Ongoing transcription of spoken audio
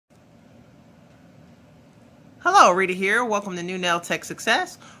Hello, Rita here. Welcome to New Nail Tech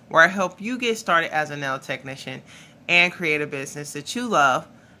Success, where I help you get started as a nail technician and create a business that you love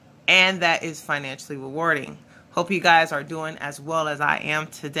and that is financially rewarding. Hope you guys are doing as well as I am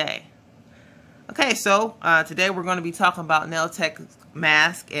today. Okay, so today we're going to be talking about nail tech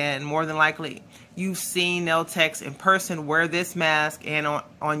mask, and more than likely you've seen nail techs in person wear this mask and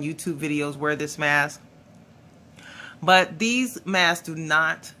on YouTube videos wear this mask. But these masks do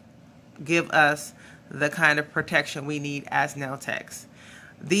not give us the kind of protection we need as nail techs.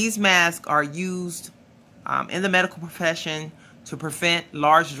 These masks are used in the medical profession to prevent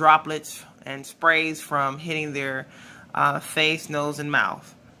large droplets and sprays from hitting their face, nose, and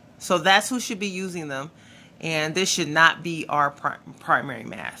mouth. So that's who should be using them, and this should not be our primary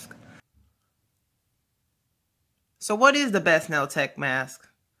mask. So what is the best nail tech mask?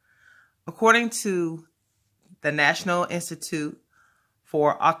 According to the National Institute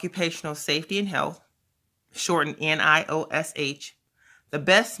for Occupational Safety and Health, shortened NIOSH, the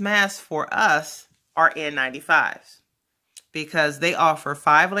best masks for us are N95s because they offer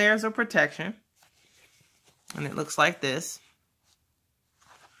 5 layers of protection, and it looks like this.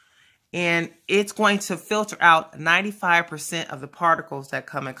 And it's going to filter out 95% of the particles that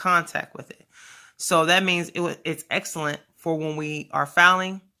come in contact with it. So that means it's excellent for when we are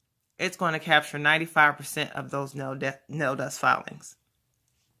filing. It's going to capture 95% of those nail dust filings.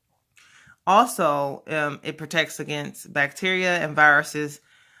 Also, it protects against bacteria and viruses.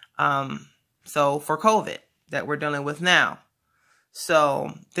 So for COVID that we're dealing with now.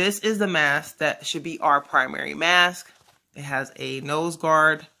 So this is the mask that should be our primary mask. It has a nose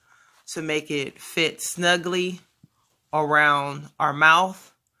guard to make it fit snugly around our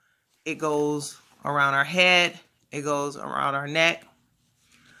mouth. It goes around our head. It goes around our neck.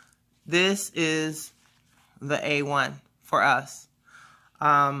 This is the A1 for us.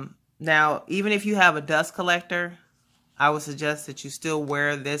 Now, even if you have a dust collector, I would suggest that you still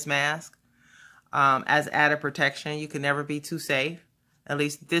wear this mask as added protection. You can never be too safe. At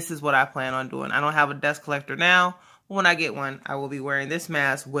least this is what I plan on doing. I don't have a dust collector now. When I get one, I will be wearing this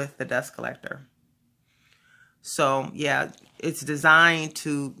mask with the dust collector. So, yeah, it's designed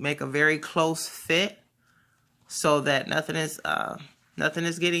to make a very close fit so that nothing is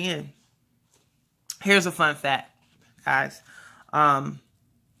getting in. Here's a fun fact, guys.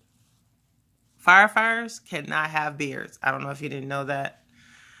 Firefighters cannot have beards. I don't know if you didn't know that.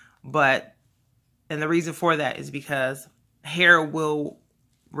 And the reason for that is because hair will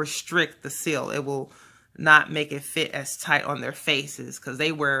restrict the seal. It will not make it fit as tight on their faces because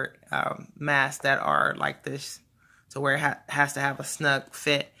they wear masks that are like this to where it has to have a snug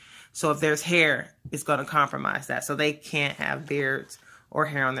fit. So if there's hair, it's going to compromise that. So they can't have beards or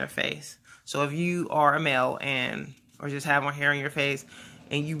hair on their face. So if you are a male or just have more hair on your face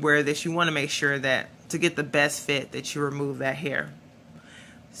and you wear this, you want to make sure that to get the best fit that you remove that hair.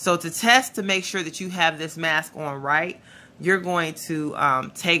 So to test to make sure that you have this mask on right, you're going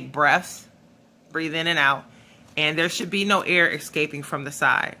to take breaths, breathe in and out, and there should be no air escaping from the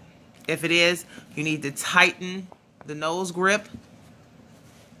side. If it is, you need to tighten the nose grip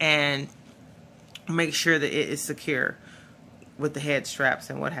and make sure that it is secure with the head straps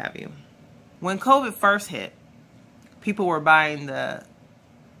and what have you. When COVID first hit, people were buying the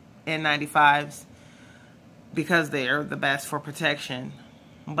N95s because they are the best for protection.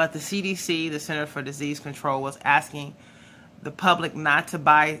 But the CDC, the Center for Disease Control, was asking the public not to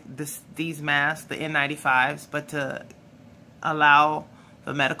buy these masks, the N95s, but to allow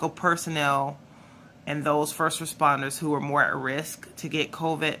the medical personnel and those first responders who are more at risk to get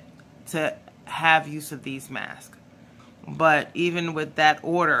COVID to have use of these masks. But even with that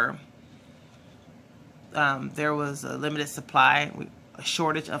order, there was a limited supply, a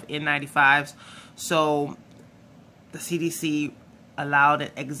shortage of N95s. So the CDC allowed an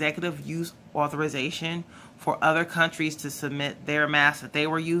executive use authorization for other countries to submit their masks that they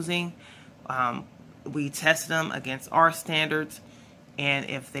were using. We tested them against our standards, and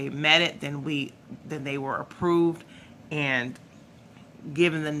if they met it, then they were approved and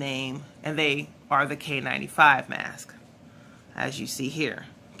given the name, and they are the K95 mask, as you see here,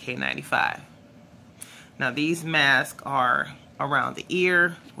 K95. Now these masks are around the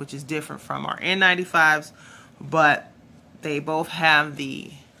ear, which is different from our N95s, but they both have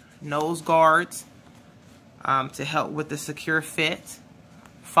the nose guards to help with the secure fit,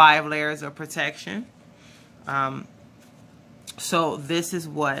 5 layers of protection. So this is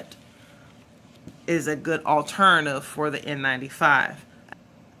what is a good alternative for the N95.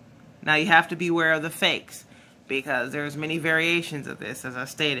 Now you have to be aware of the fakes because there's many variations of this, as I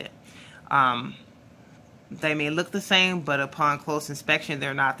stated. They may look the same, but upon close inspection,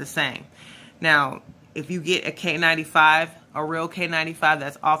 they're not the same. Now, if you get a K95, a real K95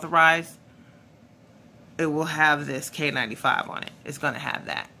 that's authorized, it will have this K95 on it. It's going to have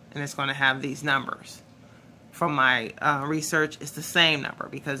that. And it's going to have these numbers. From my research, it's the same number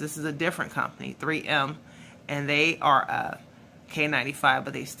because this is a different company, 3M, and they are a K95,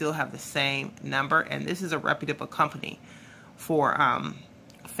 but they still have the same number. And this is a reputable company for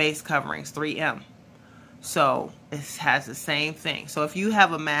face coverings, 3M. So it has the same thing. So if you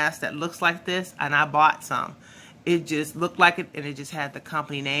have a mask that looks like this, and I bought some, it just looked like it, and it just had the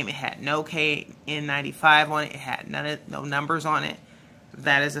company name. It had no KN95 on it. It had no numbers on it.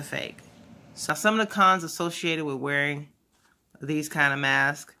 That is a fake. So some of the cons associated with wearing these kind of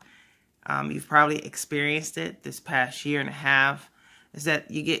masks, you've probably experienced it this past year and a half, is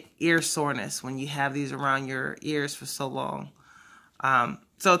that you get ear soreness when you have these around your ears for so long.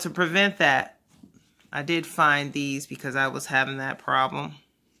 So to prevent that, I did find these because I was having that problem.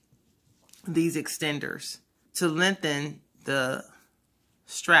 These extenders to lengthen the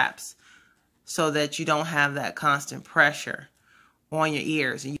straps so that you don't have that constant pressure on your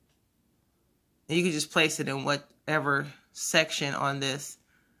ears. And you can just place it in whatever section on this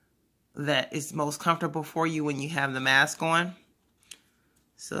that is most comfortable for you when you have the mask on.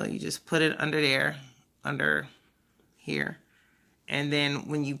 So you just put it under there, under here. And then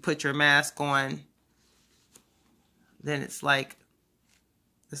when you put your mask on, then it's like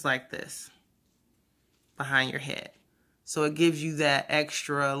this behind your head. So it gives you that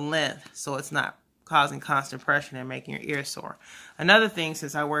extra length so it's not causing constant pressure and making your ears sore. Another thing,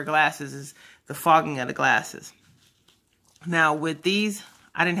 since I wear glasses, is the fogging of the glasses. Now with these,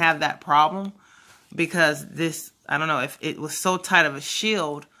 I didn't have that problem because this, I don't know, if it was so tight of a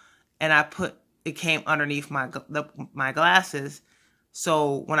shield and it came underneath my glasses.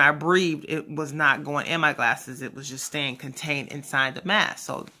 So when I breathed, it was not going in my glasses. It was just staying contained inside the mask.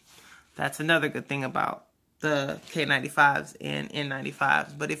 So that's another good thing about the K95s and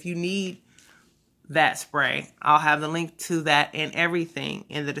N95s. But if you need that spray, I'll have the link to that and everything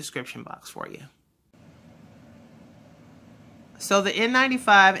in the description box for you. So the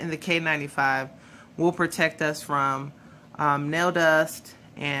N95 and the K95 will protect us from nail dust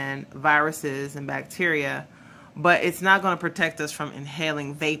and viruses and bacteria, but it's not going to protect us from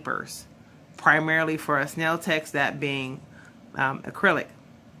inhaling vapors, primarily for us nail techs, that being acrylic.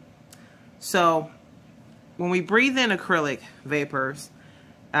 So when we breathe in acrylic vapors,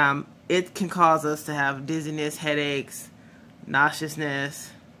 it can cause us to have dizziness, headaches,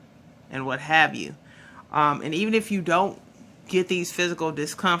 nauseousness, and what have you. And even if you don't get these physical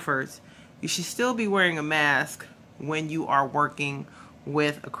discomforts, you should still be wearing a mask when you are working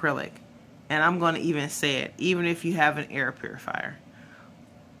with acrylic. And I'm going to even say it, even if you have an air purifier.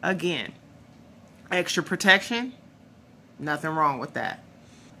 Again, extra protection, nothing wrong with that.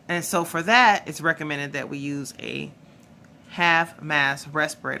 And so for that, it's recommended that we use a half mask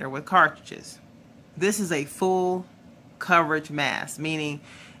respirator with cartridges. This is a full coverage mask, meaning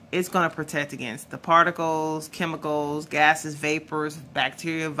it's going to protect against the particles, chemicals, gases, vapors,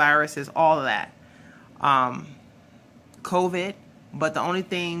 bacteria, viruses, all of that. COVID, but the only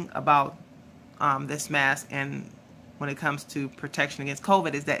thing about this mask, and when it comes to protection against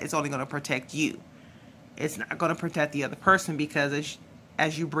COVID, is that it's only going to protect you. It's not going to protect the other person, because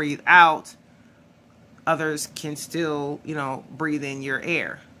as you breathe out, others can still, breathe in your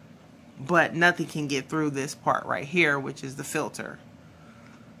air. But nothing can get through this part right here, which is the filter.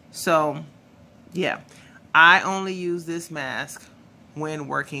 So, yeah, I only use this mask when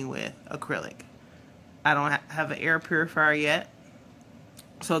working with acrylic. I don't have an air purifier yet.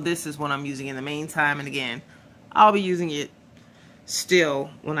 So this is what I'm using in the meantime. And again, I'll be using it still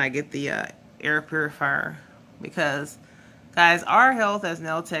when I get the air purifier. Because, guys, our health as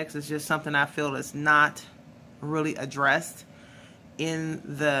nail techs is just something I feel is not really addressed in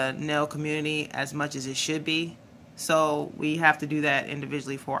the nail community as much as it should be. So we have to do that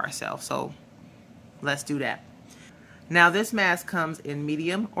individually for ourselves. So let's do that. Now this mask comes in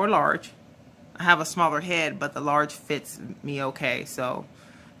medium or large. I have a smaller head, but the large fits me okay. So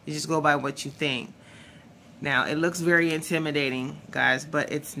you just go by what you think. Now it looks very intimidating, guys,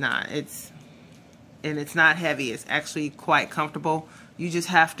 but it's not. It's not heavy. It's actually quite comfortable. You just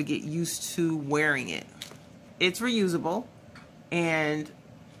have to get used to wearing it. It's reusable, and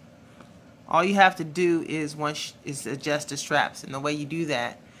all you have to do is adjust the straps. And the way you do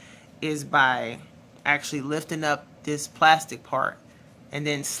that is by actually lifting up this plastic part and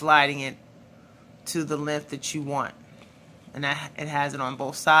then sliding it to the length that you want. And it has it on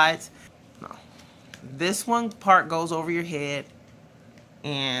both sides. No. This one part goes over your head,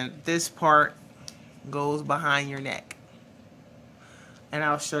 and this part goes behind your neck. And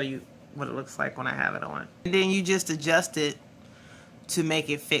I'll show you what it looks like when I have it on. And then you just adjust it to make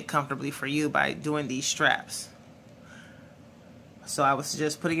it fit comfortably for you by doing these straps. So I was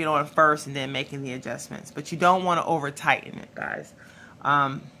just putting it on first and then making the adjustments. But you don't want to over tighten it, guys,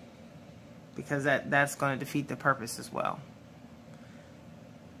 because that's going to defeat the purpose as well.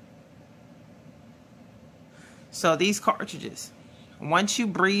 So these cartridges, once you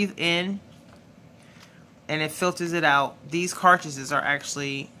breathe in and it filters it out, these cartridges are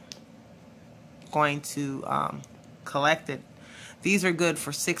actually going to collect it. These are good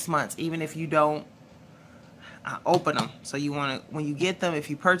for 6 months, even if you don't open them. So you want to, when you get them, if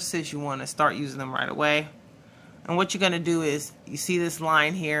you purchase it, you want to start using them right away. And what you're going to do is, you see this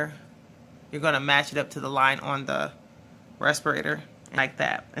line here, you're going to match it up to the line on the respirator like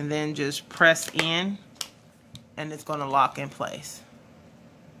that, and then just press in and it's going to lock in place.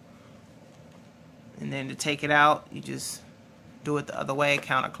 And then to take it out, you just do it the other way,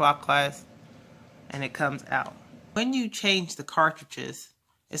 counterclockwise, and it comes out. When you change the cartridges,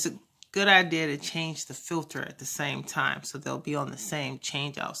 it's a good idea to change the filter at the same time so they'll be on the same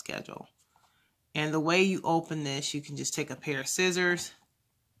change out schedule. And the way you open this, you can just take a pair of scissors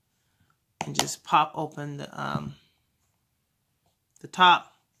and just pop open the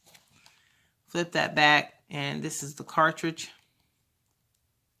top, flip that back, and this is the cartridge,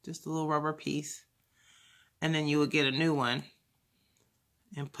 just a little rubber piece, and then you will get a new one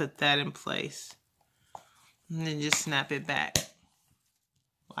and put that in place, and then just snap it back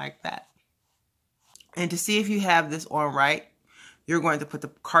like that. And to see if you have this on right, you're going to put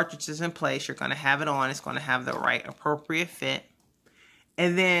the cartridges in place. You're going to have it on. It's going to have the right appropriate fit.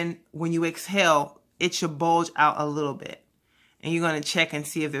 And then when you exhale, it should bulge out a little bit. And you're going to check and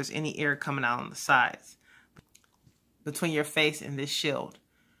see if there's any air coming out on the sides between your face and this shield.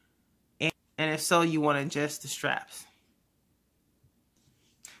 And if so, you want to adjust the straps.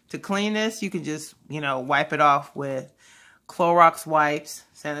 To clean this, you can just, wipe it off with Clorox wipes,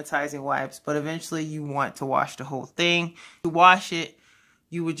 sanitizing wipes, but eventually you want to wash the whole thing. To wash it,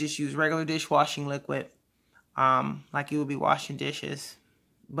 you would just use regular dishwashing liquid, like you would be washing dishes.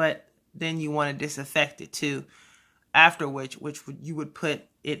 But then you want to disinfect it too, after which you would put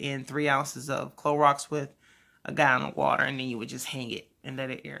it in 3 ounces of Clorox with a gallon of water, and then you would just hang it and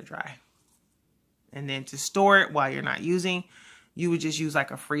let it air dry. And then to store it while you're not using, you would just use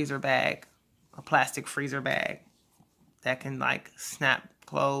like a freezer bag, a plastic freezer bag that can like snap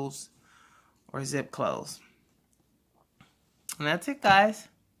close or zip close. And that's it, guys.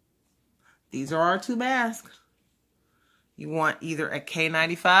 These are our 2 masks. You want either a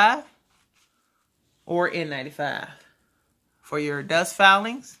K95 or N95 for your dust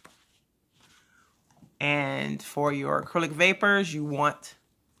foulings. And for your acrylic vapors, you want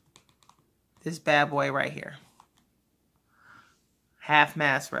this bad boy right here. Half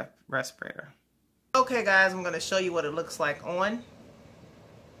mask respirator. Okay, guys, I'm going to show you what it looks like on.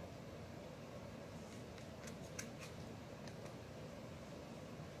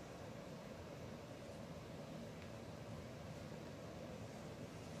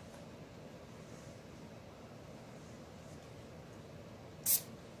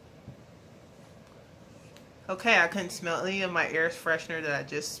 Okay, I couldn't smell any of my air freshener that I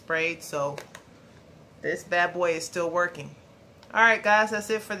just sprayed, so this bad boy is still working. Alright guys, that's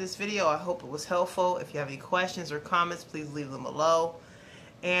it for this video. I hope it was helpful. If you have any questions or comments, please leave them below.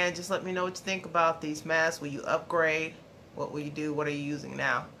 And just let me know what you think about these masks. Will you upgrade? What will you do? What are you using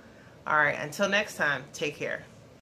now? Alright, until next time, take care.